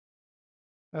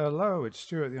Hello, it's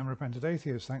Stuart, the Unrepentant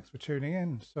Atheist. Thanks for tuning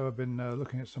in. So I've been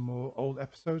looking at some more old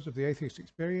episodes of the Atheist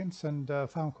Experience and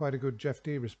found quite a good Jeff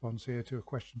Dee response here to a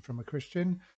question from a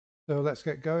Christian. So let's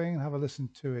get going and have a listen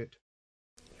to it.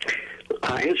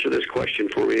 Answer this question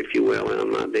for me, if you will, and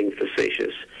I'm not being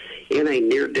facetious. In a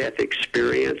near-death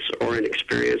experience or an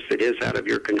experience that is out of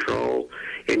your control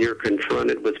and you're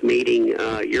confronted with meeting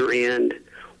your end,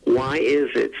 why is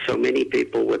it so many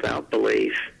people without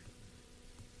belief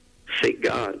seek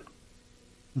God?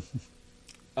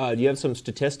 Do you have some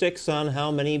statistics on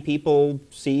how many people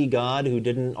see God who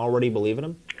didn't already believe in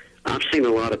him? I've seen a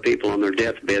lot of people on their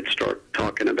deathbed start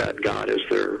talking about God as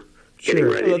they're getting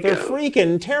ready to They're go.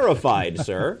 freaking terrified,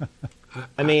 sir.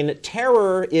 I mean,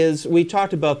 terror is, we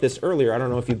talked about this earlier. I don't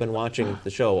know if you've been watching the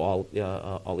show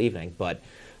all evening, but,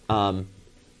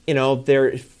 you know,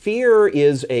 fear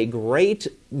is a great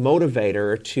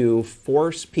motivator to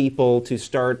force people to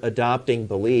start adopting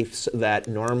beliefs that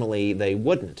normally they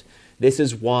wouldn't. This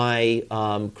is why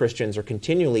Christians are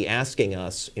continually asking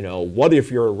us, you know, what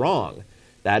if you're wrong?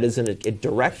 That is a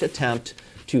direct attempt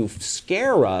to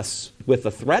scare us with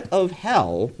the threat of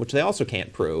hell, which they also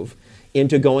can't prove,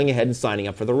 into going ahead and signing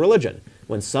up for the religion.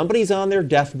 When somebody's on their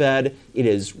deathbed, it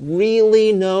is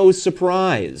really no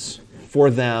surprise for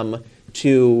them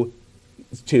to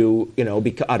you know,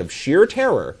 out of sheer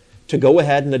terror, to go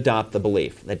ahead and adopt the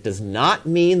belief. That does not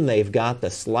mean they've got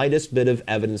the slightest bit of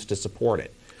evidence to support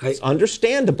it. It's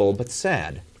understandable, but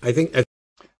sad.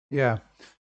 Yeah,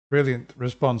 brilliant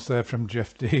response there from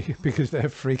Jeff Dee, because they're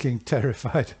freaking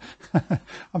terrified.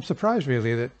 I'm surprised,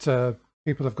 really, that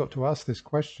people have got to ask this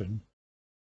question.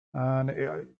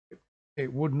 And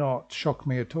it would not shock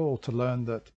me at all to learn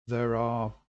that there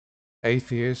are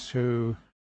atheists who,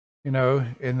 you know,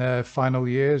 in their final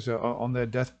years or on their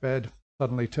deathbed,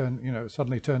 suddenly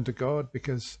turn to God,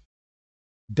 because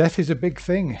death is a big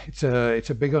thing. It's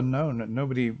a big unknown.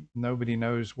 Nobody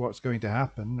knows what's going to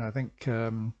happen. I think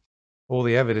all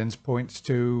the evidence points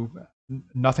to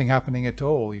nothing happening at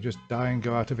all. You just die and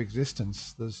go out of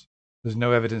existence. There's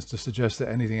no evidence to suggest that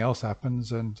anything else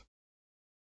happens, and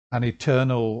an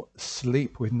eternal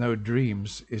sleep with no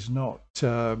dreams is not,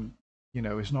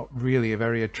 is not really a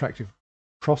very attractive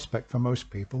prospect for most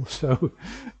people. So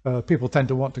people tend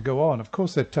to want to go on. Of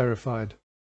course, they're terrified.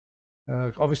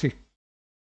 Obviously,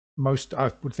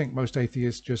 I would think most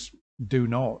atheists just do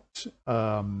not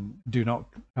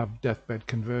have deathbed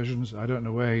conversions. I don't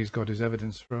know where he's got his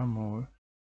evidence from, or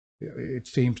it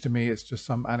seems to me it's just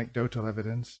some anecdotal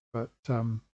evidence. But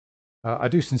I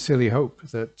do sincerely hope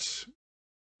that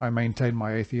I maintain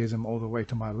my atheism all the way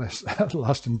to my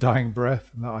last and dying breath,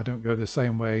 and that I don't go the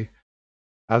same way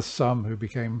as some who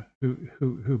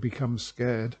become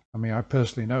scared. I mean, I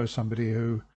personally know somebody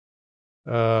who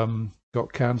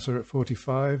got cancer at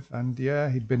 45, and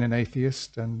yeah, he'd been an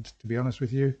atheist, and to be honest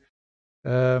with you,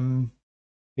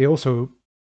 he also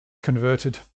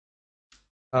converted.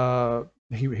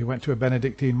 He went to a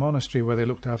Benedictine monastery where they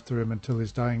looked after him until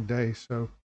his dying day. So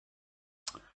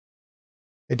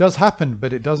it does happen,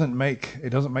 but it doesn't make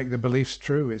the beliefs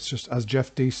true. It's just, as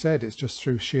Jeff Dee said, it's just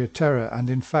through sheer terror. And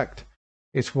in fact,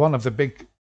 it's one of the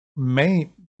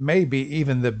maybe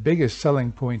even the biggest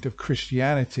selling point of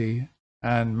Christianity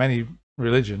and many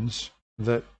religions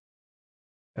that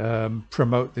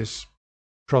promote this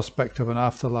prospect of an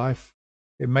afterlife.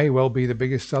 It may well be the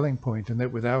biggest selling point, and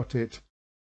that without it,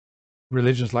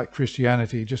 religions like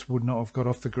Christianity just would not have got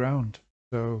off the ground.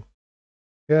 So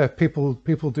yeah, people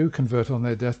do convert on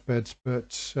their deathbeds,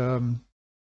 but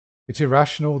it's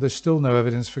irrational. There's still no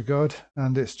evidence for God,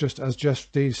 and it's just, as Jeff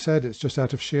Dee said, it's just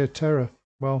out of sheer terror.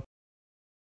 Well,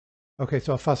 okay,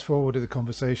 so I'll fast forward to the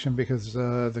conversation, because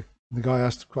the guy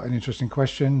asked quite an interesting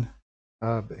question.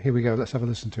 Here we go. Let's have a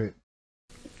listen to it.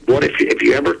 What if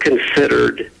you ever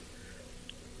considered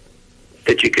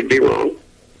that you could be wrong?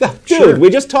 Dude, sure. We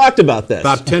just talked about this.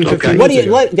 About 10, 15 okay.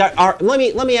 minutes ago.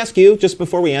 Let me ask you, just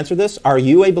before we answer this, are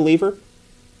you a believer?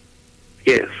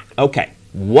 Yes. Okay.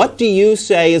 What do you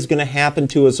say is going to happen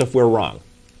to us if we're wrong?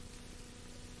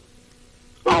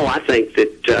 Oh, I think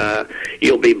that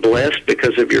you'll be blessed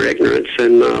because of your ignorance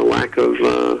and lack of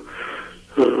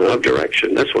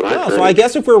direction. That's what I think. So I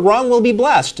guess if we're wrong, we'll be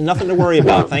blessed. Nothing to worry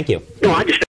about. Thank you. No, I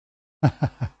just...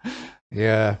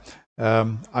 Yeah.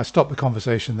 I stopped the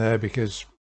conversation there because,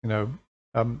 you know,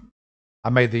 I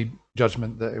made the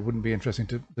judgment that it wouldn't be interesting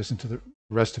to listen to the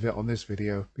rest of it on this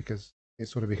video, because it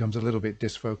sort of becomes a little bit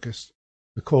disfocused.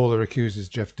 The caller accuses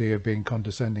Jeff Dee of being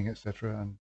condescending, etc.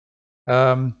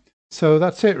 And so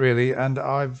that's it, really. And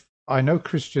I know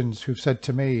Christians who've said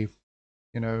to me,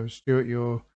 you know, Stuart,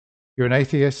 you're an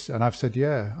atheist, and I've said,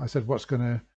 yeah. I said, what's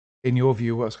going in your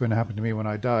view, what's going to happen to me when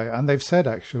I die? And they've said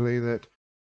actually that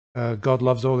God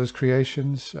loves all his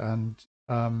creations, and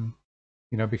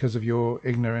because of your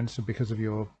ignorance and because of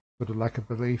your sort of lack of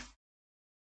belief,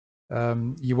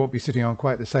 you won't be sitting on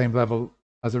quite the same level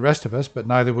as the rest of us, but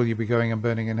neither will you be going and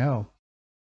burning in hell.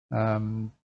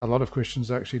 A lot of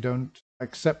Christians actually don't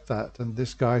accept that, and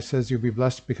this guy says you'll be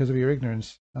blessed because of your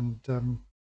ignorance. And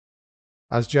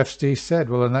as Jeff Dee said,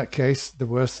 well, in that case, the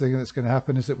worst thing that's going to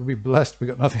happen is that we'll be blessed.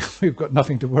 We've got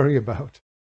nothing to worry about.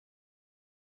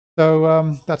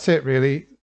 So that's it, really.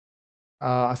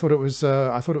 I thought it was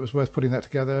worth putting that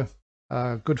together.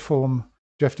 Good form.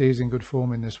 Jeff Dee's in good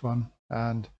form in this one,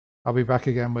 and I'll be back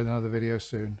again with another video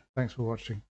soon. Thanks for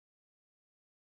watching.